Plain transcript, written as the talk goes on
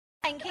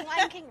Lion King,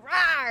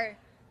 rawr!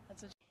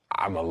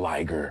 I'm a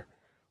liger.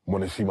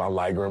 Want to see my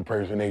liger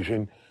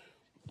impersonation?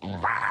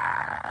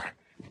 Rawr,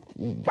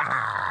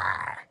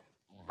 rawr,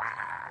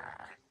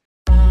 rawr.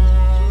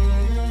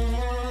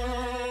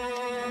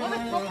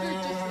 Motherfucker,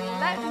 just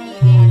let me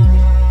in.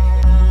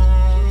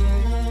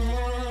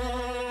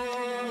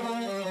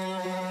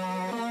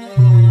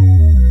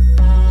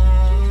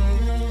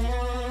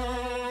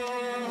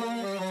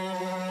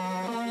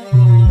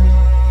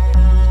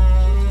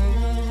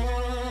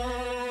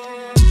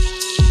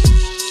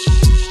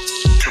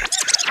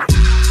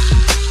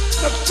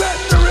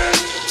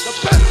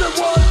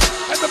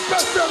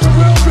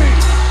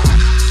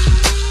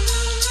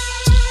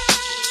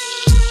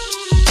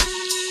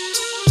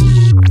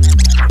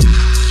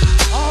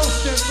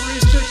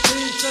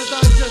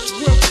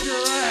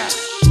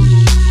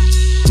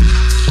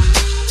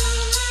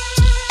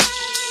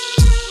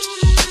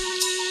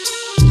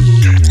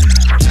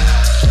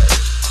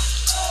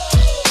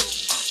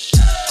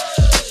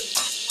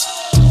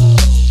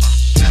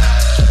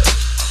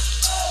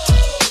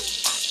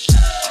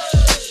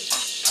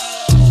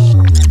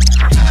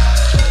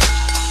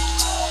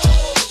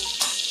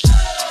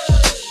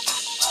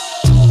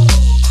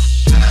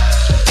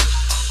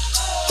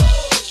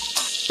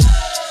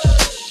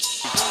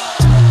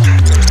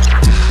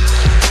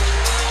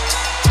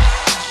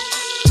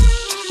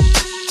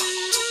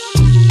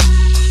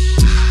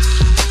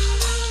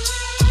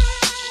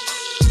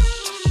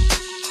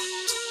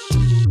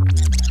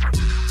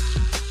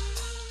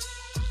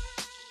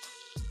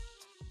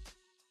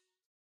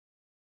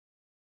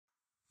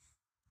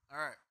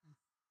 Alright.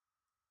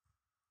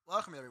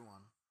 Welcome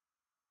everyone.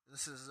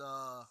 This is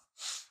the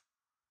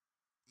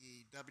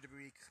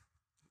WWE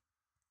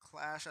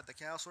Clash at the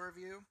Castle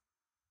review.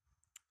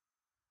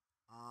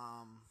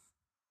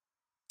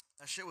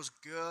 That shit was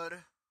good,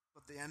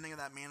 but the ending of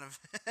that main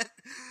event,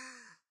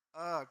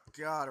 oh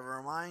god, it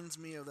reminds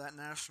me of that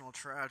national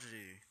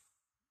tragedy.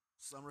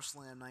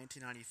 Summerslam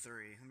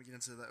 1993. Let me get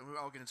into that.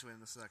 I'll get into it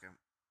in a second.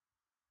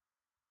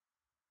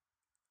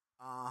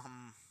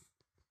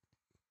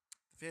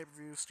 The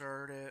pay-per-view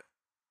started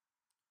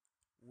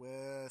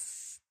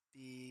with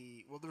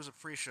there was a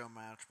pre-show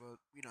match, but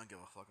we don't give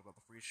a fuck about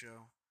the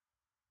pre-show.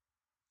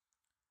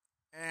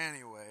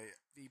 Anyway,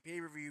 the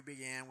pay-per-view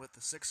began with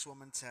the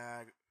 6-woman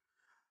tag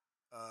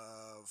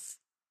of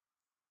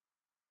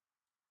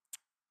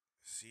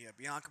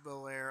Bianca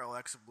Belair,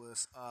 Alexa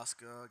Bliss,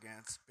 Asuka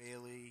against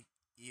Bayley,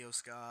 Io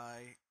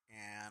Sky,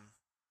 and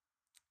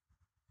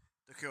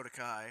Dakota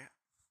Kai.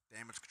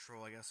 Damage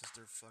Control, I guess is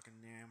their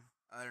fucking name.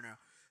 I don't know.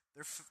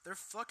 Their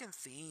fucking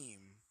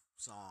theme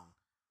song.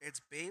 It's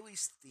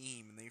Bayley's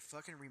theme, and they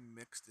fucking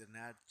remixed it and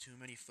had too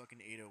many fucking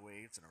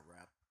 808s and a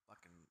rap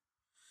fucking.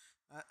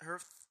 Her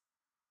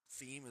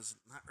theme is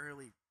not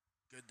really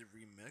good to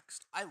remix.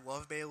 I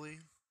love Bayley.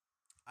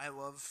 I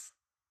love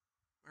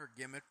her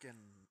gimmick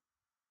and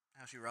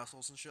how she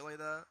wrestles and shit like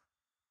that.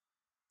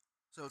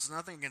 So it's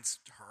nothing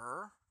against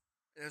her.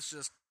 It's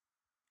just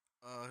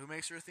who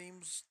makes her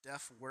themes?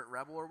 Def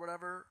Rebel or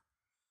whatever.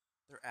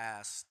 They're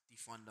ass.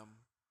 Defund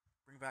them.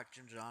 Bring back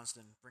Jim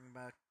Johnston. Bring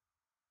back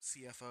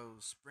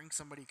CFOs. Bring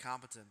somebody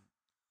competent.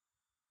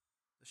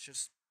 This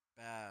shit's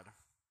bad.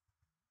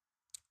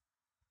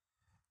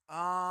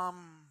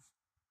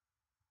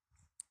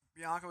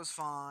 Bianca was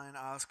fine.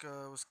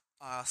 Asuka was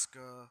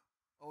Asuka.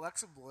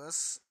 Alexa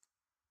Bliss,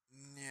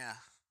 yeah,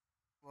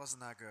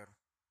 wasn't that good.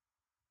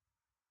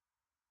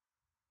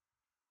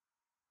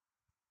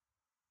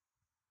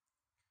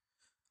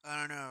 I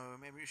don't know.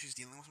 Maybe she's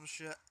dealing with some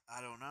shit.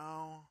 I don't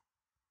know.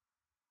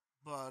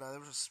 But there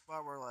was a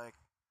spot where like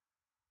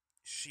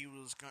she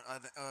was gonna,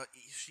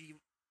 she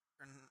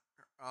and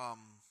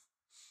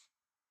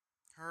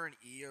her and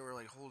Io were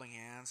like holding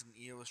hands, and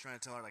Io was trying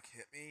to tell her like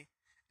hit me,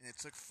 and it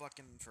took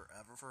fucking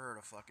forever for her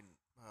to fucking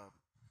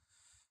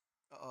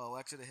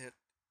Alexa to hit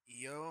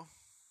Io.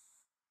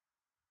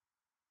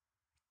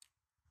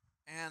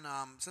 And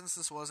since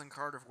this was in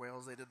Cardiff,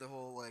 Wales, they did the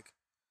whole like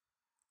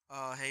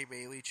 "Hey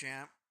Bayley"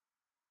 chant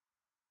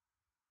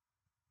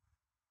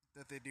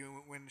that they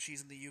do when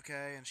she's in the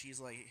UK and she's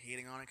like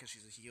hating on it because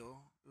she's a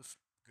heel. It was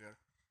good.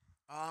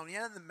 The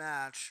end of the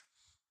match,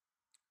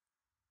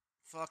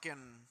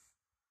 fucking,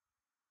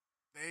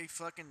 they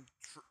fucking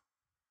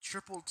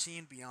triple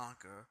team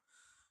Bianca,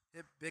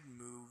 hit big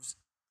moves.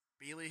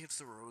 Bayley hits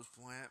the rose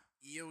plant.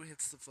 Io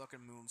hits the fucking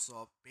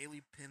moonsault.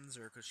 Bayley pins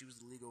her because she was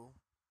the legal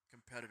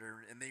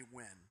competitor, and they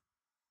win.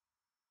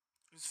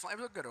 It was fine. It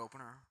was a good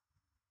opener.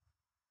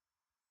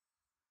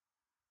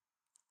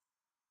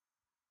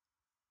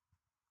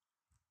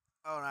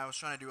 Oh, and I was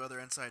trying to do other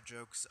inside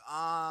jokes.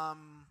 La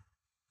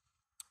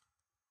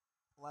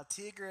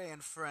Tigre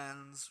and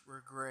friends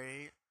were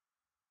great.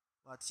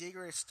 La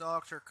Tigre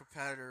stalked her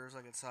competitors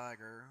like a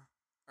tiger.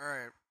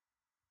 Alright.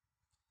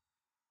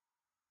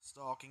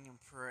 Stalking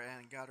and prey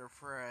and got her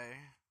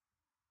prey.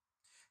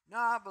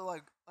 Nah, but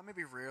like, let me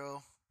be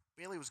real.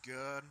 Bayley was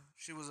good.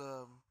 She was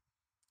a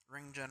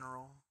ring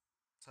general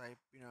type.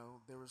 You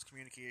know, there was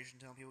communication,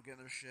 telling people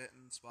getting their shit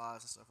and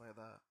spots and stuff like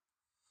that.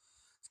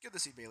 It's good to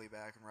see Bayley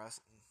back in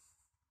wrestling.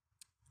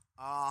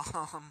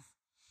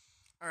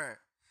 Alright.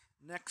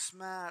 Next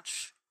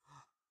match.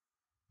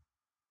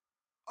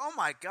 Oh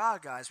my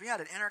god, guys. We had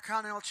an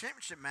Intercontinental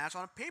Championship match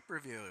on a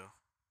pay-per-view.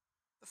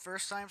 The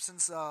first time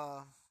since,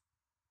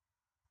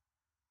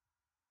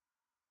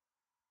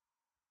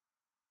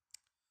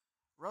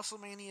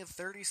 WrestleMania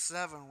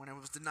 37 when it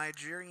was the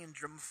Nigerian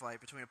drum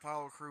fight between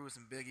Apollo Crews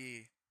and Big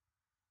E.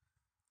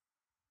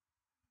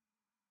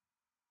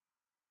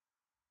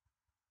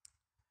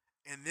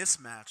 And this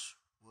match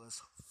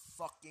was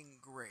fucking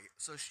great.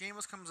 So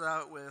Sheamus comes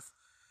out with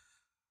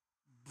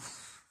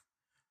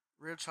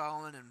Ridge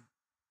Holland and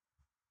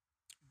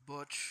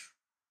Butch.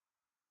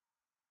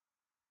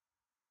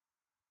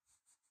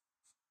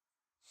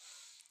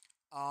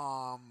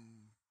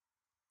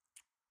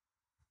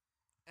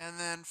 And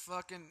then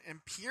fucking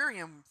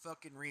Imperium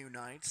fucking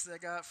reunites. They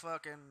got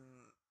fucking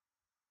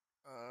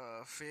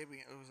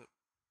Fabian. What was it?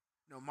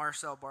 No,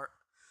 Marcel Bart.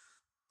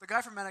 The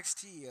guy from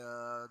NXT.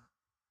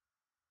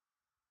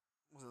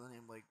 What's the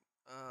name? Like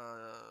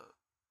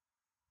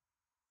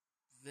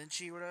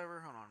Vinci,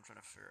 whatever. Hold on, I'm trying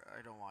to figure.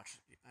 I don't watch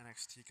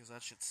NXT because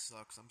that shit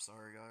sucks. I'm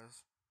sorry,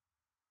 guys.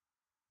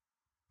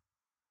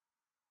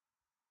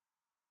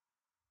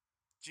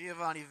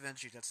 Giovanni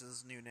Vinci, that's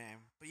his new name.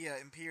 But yeah,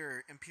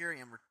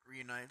 Imperium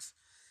reunites.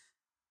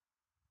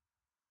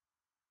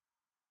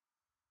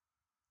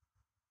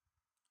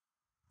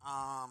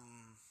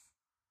 Um,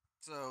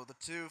 so the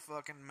two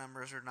fucking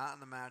members are not in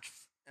the match.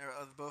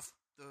 Both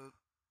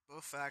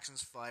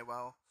factions fight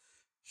while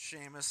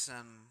Sheamus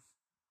and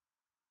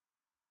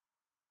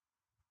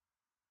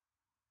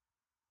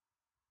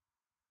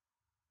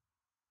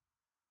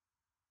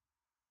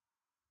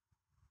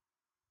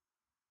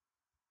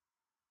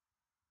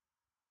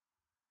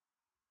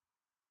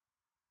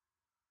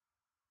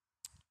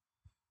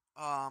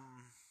um.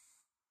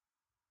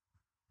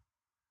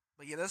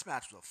 But yeah, this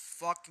match was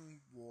a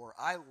fucking war.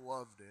 I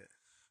loved it.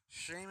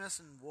 Sheamus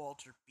and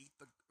Walter beat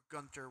the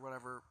GUNTHER,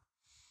 whatever,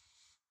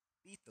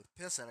 beat the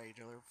piss out of each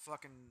other.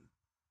 Fucking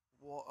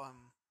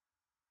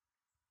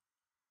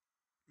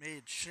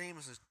made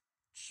Sheamus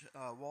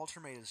Walter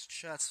made his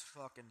chest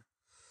fucking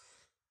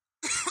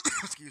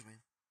excuse me,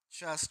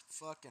 chest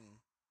fucking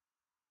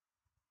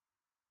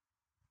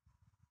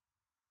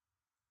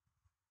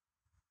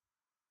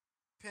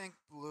pink,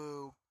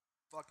 blue,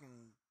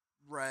 fucking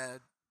red,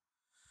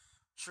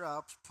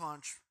 chops,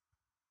 punch,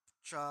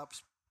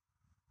 chops,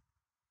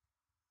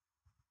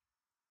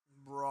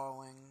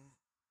 brawling.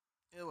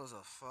 It was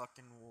a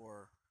fucking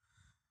war.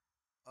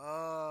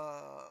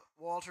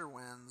 Walter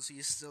wins.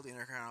 He's still the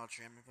Intercontinental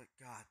Champion, but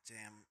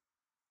goddamn,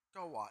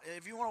 go watch.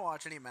 If you want to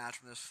watch any match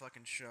from this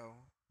fucking show,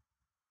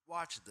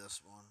 watch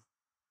this one.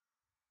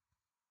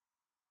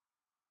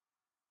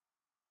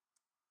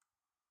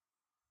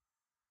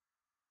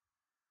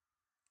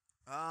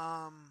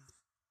 Um,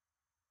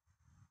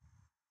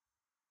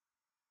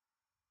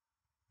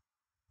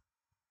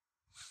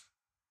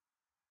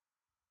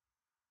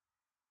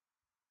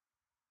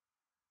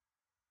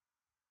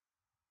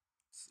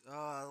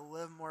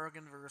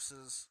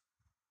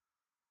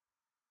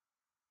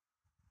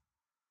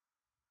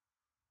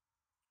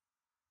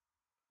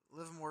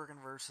 Liv Morgan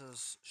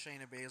versus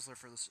Shayna Baszler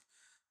for this.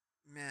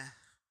 Meh.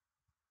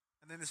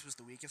 I think this was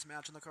the weakest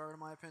match in the card, in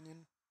my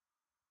opinion.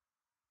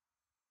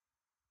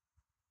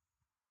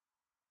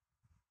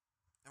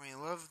 I mean,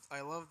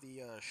 I love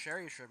the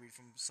Sherry tribute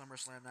from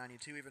SummerSlam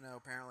 '92, even though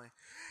apparently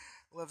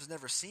Liv's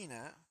never seen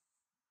it.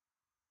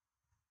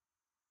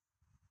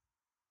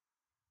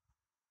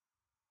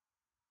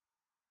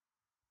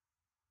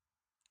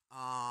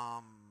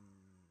 Um,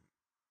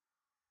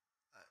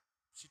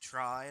 she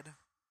tried.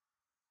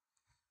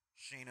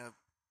 Shayna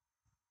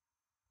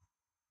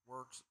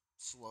worked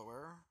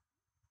slower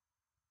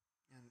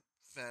and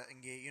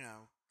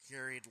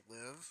carried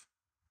Liv.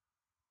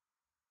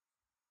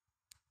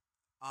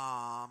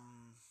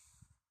 Um,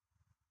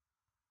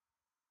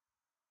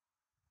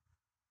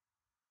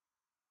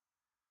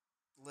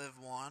 Liv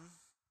won.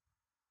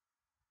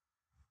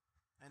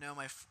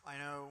 I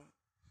know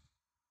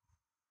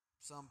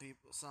some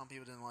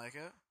people didn't like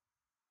it.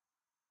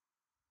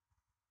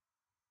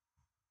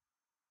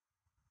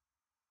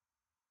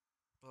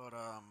 But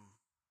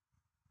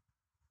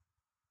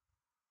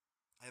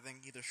I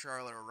think either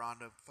Charlotte or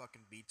Ronda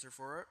fucking beats her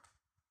for it.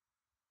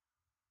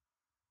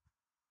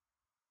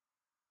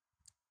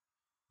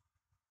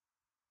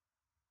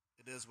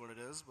 It is what it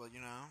is, but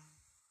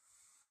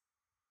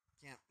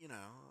can't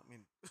I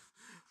mean,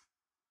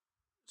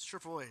 it's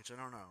Triple H.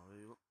 I don't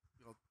know.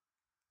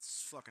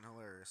 It's fucking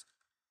hilarious.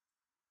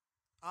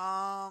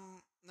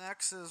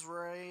 Next is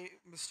Rey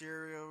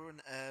Mysterio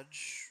and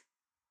Edge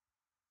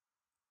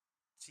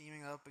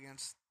teaming up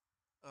against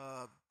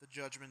the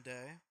Judgment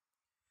Day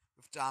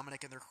with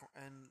Dominic in their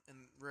and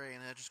Rey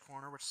in Edge's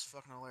corner, which is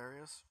fucking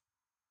hilarious.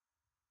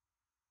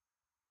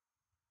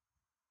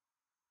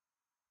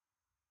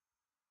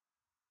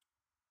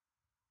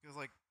 Because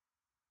like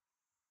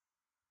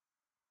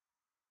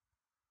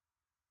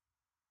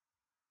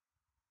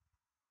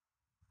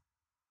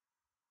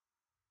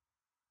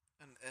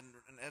and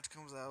Edge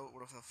comes out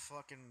with a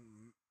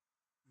fucking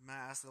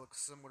mask that looks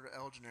similar to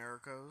El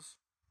Generico's.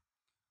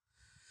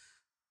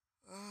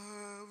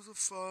 It was a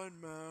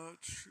fun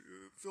match.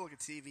 It felt like a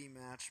TV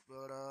match,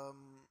 but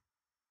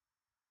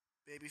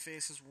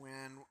babyfaces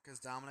win because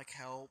Dominic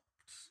helped.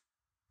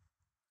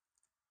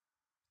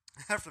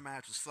 After the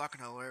match was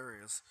fucking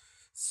hilarious.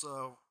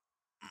 So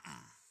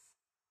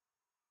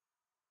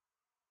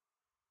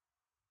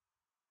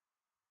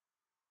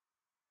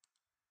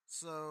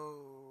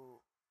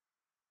so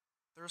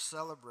they're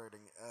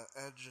celebrating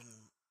Edge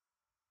and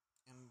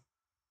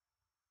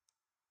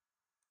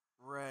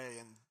Rey,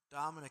 and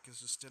Dominic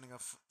is just standing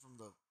up from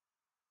the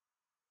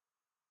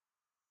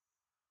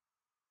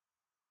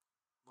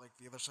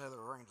other side of the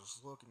ring,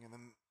 just looking, and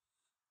then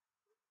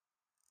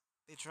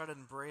they try to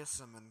embrace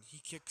him, and he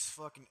kicks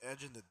fucking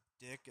Edge in the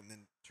dick, and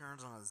then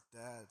turns on his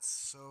dad. It's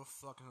so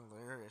fucking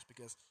hilarious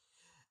because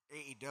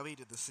AEW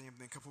did the same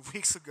thing a couple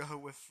weeks ago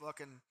with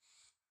fucking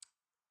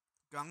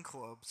Gun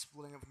Club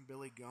splitting up from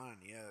Billy Gunn.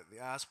 Yeah, the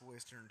Ass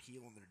Boys turned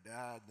heel on their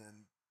dad,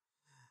 and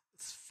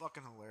it's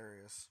fucking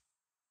hilarious.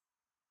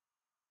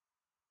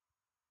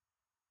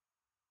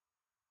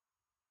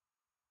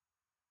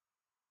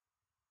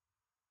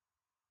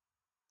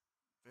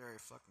 Very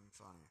fucking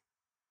funny.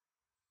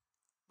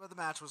 But the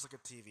match was like a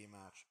TV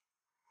match.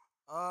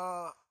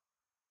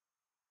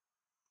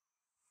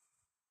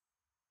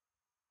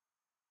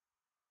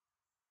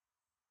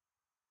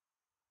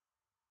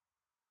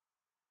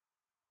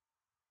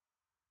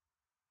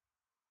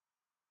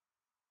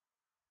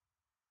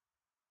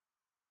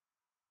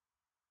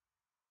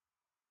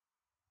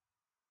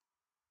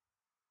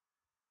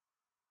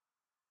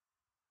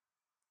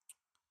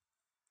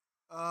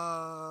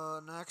 Uh,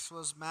 next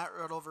was Matt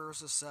Riddle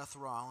versus Seth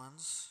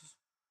Rollins.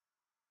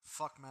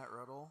 Fuck Matt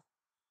Riddle.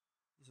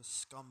 He's a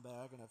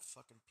scumbag and a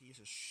fucking piece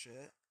of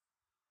shit.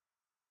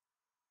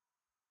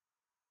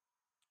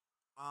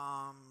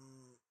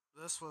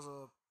 This was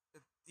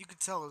you could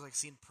tell it was like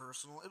seen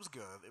personal. It was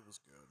good. It was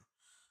good.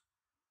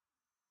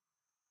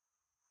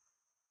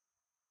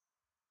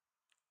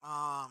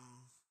 Um,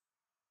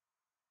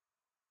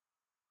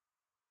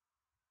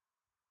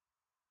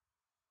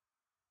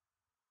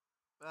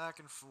 Back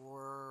and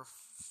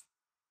forth,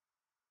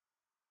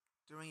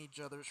 trying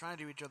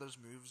to do each other's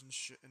moves and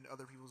shit, and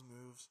other people's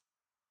moves.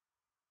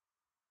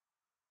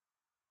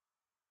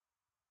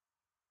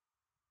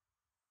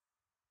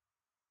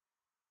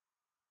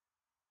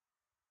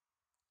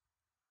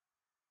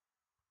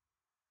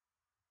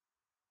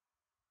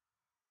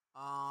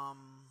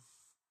 Um,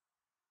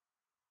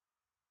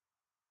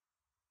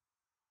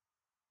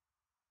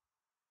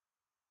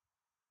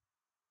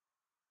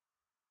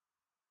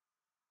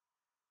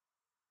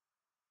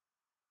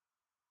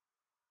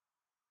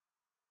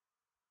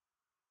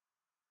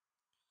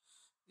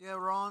 yeah,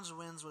 Rollins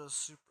wins with a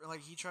super.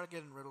 Like he tried to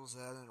get in Riddle's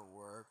head and it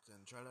worked,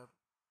 and try to.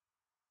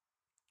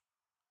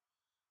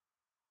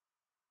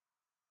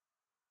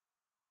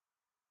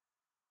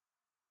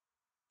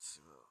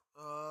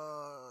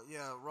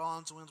 Yeah,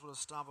 Rollins wins with a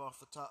stomp off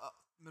the top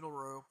middle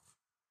rope.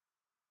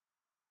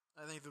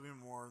 I think there'll be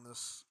more in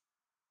this.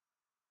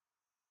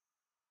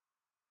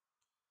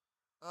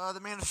 The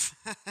main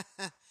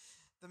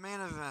the main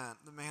event.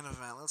 The main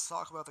event. Let's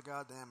talk about the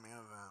goddamn main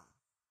event.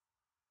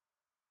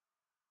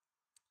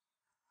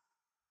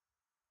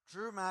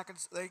 Drew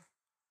McIntyre. They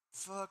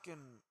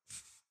fucking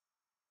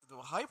the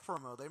hype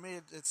promo. They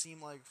made it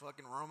seem like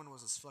fucking Roman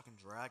was this fucking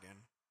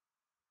dragon.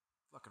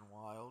 Fucking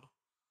wild.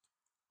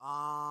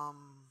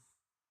 Um,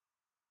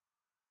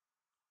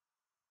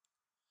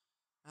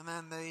 and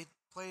then they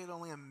played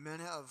only a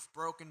minute of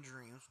Broken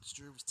Dreams, which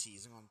Drew was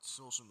teasing on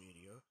social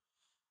media,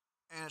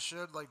 and it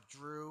showed like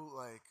Drew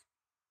like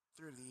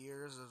through the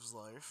years of his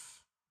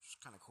life, which is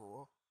kind of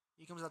cool.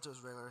 He comes out to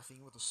his regular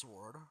theme with a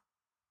sword.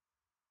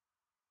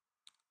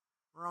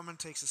 Roman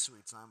takes a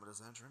sweet time with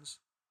his entrance.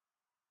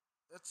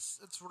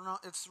 It's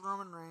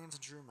Roman Reigns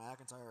and Drew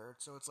McIntyre,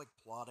 so it's like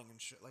plotting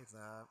and shit like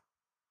that.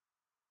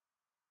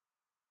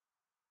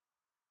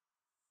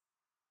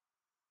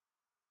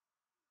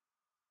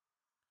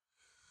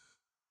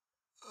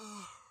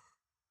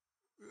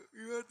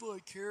 You had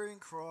like carrying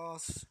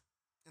Cross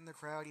in the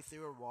crowd. He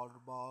threw a water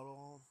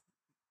bottle,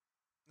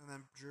 and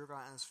then Drew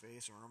got in his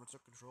face, and Roman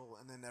took control,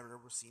 and then never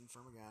was seen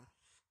from again.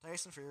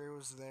 Tyson Fury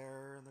was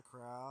there in the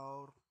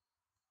crowd.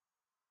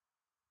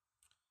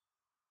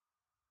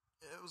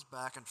 It was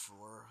back and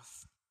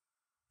forth.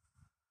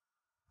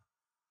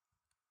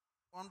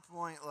 One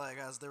point, like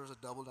as there was a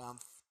double down,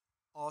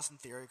 Austin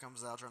Theory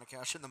comes out trying to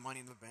cash in the Money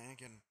in the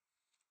Bank, and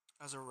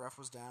as a ref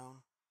was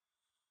down,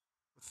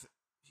 with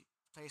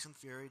Tyson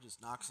Fury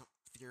just knocks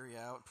Theory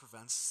out and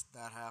prevents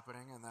that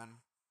happening, and then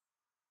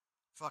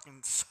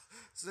fucking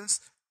since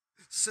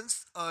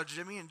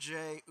Jimmy and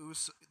Jay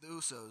the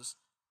Usos,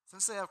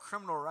 since they have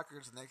criminal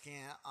records and they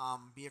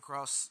can't be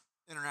across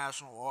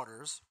international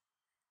waters,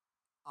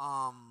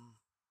 um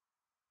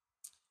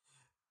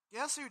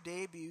guess who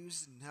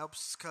debuts and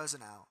helps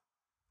cousin out?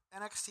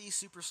 NXT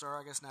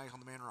superstar, I guess now he's on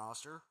the main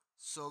roster,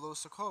 Solo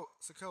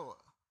Sikoa.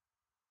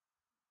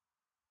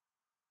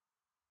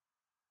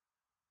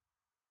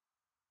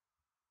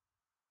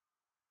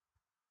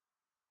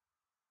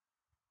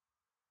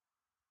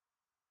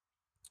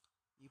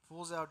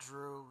 pulls out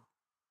Drew.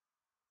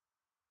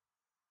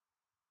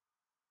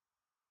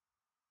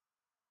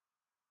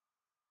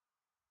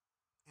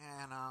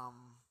 And,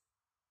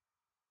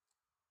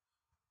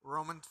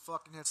 Roman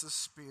fucking hits a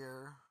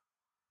spear.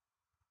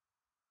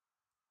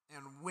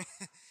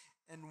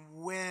 And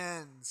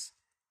wins.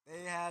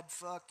 They had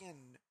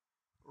fucking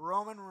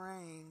Roman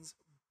Reigns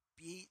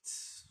beat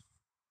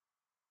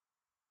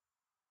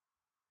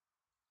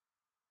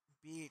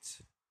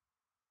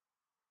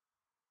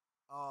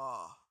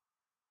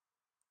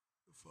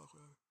fuck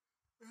man.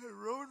 They had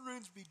Roman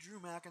Reigns beat Drew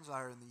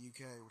McIntyre in the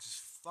UK, which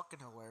is fucking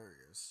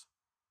hilarious.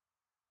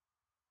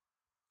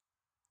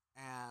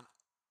 And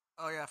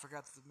oh yeah, I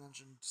forgot to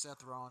mention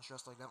Seth Rollins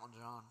dressed like that one,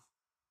 John.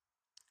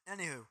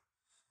 Anywho,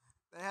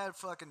 they had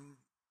fucking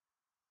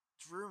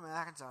Drew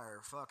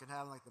McIntyre fucking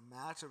having like the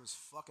match of his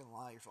fucking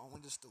life,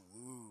 only just to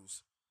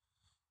lose.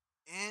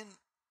 In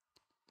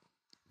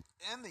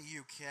the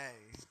UK,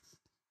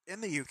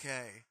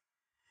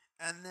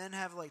 and then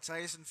have like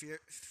Tyson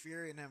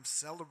Fury and him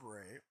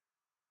celebrate.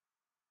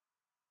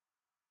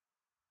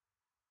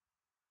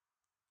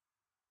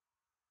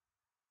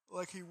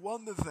 Like he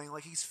won the thing,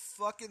 like he's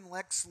fucking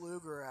Lex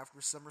Luger after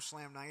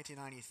SummerSlam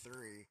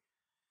 1993.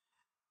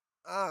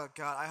 Oh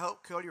god, I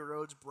hope Cody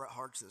Rhodes Bret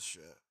Hart's this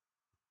shit.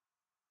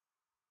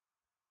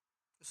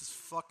 This is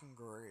fucking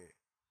great.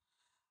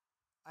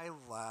 I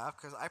laugh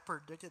because I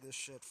predicted this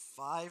shit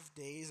 5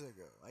 days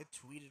ago. I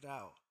tweeted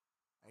out,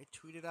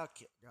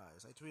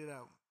 guys. I tweeted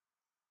out.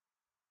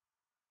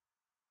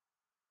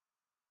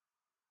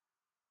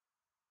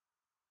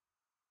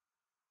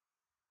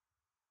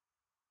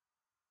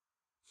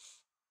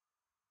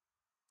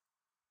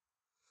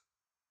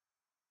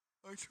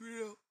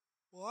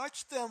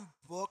 Watch them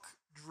book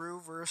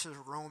Drew versus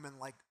Roman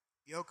like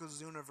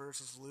Yokozuna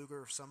versus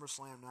Luger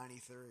SummerSlam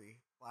 93.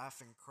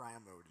 Laughing cry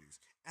emojis.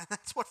 And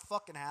that's what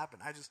fucking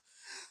happened. I just...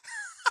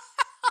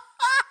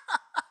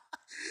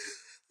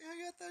 I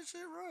got that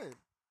shit right.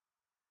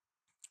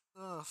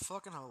 Ugh,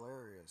 fucking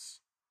hilarious.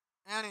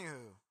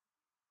 Anywho.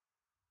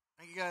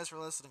 Thank you guys for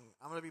listening.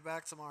 I'm gonna be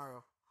back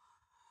tomorrow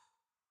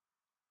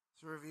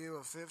to review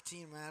a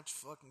 15-match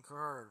fucking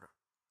card.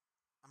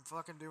 I'm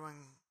fucking doing...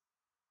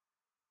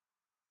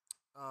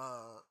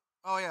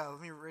 oh yeah,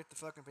 let me rate the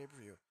fucking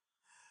pay-per-view.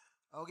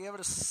 I'll give it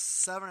a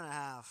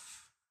 7.5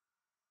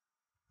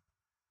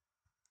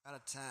 out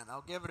of 10.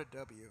 I'll give it a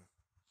W.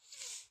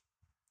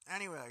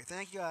 Anyway,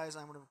 thank you guys.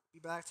 I'm gonna be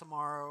back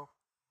tomorrow.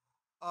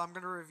 I'm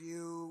gonna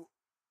review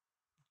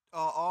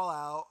All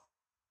Out.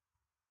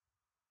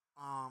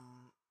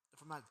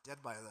 If I'm not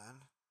dead by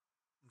then.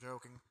 I'm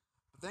joking.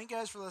 But thank you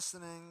guys for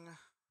listening.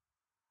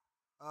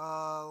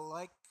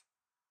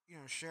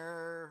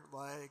 Share,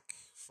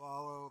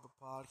 follow the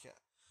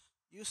podcast.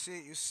 You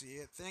see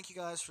it. Thank you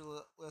guys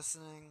for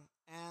listening,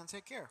 and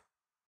take care.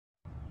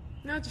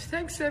 No, just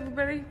thanks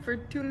everybody for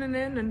tuning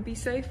in, and be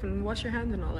safe and wash your hands and all that.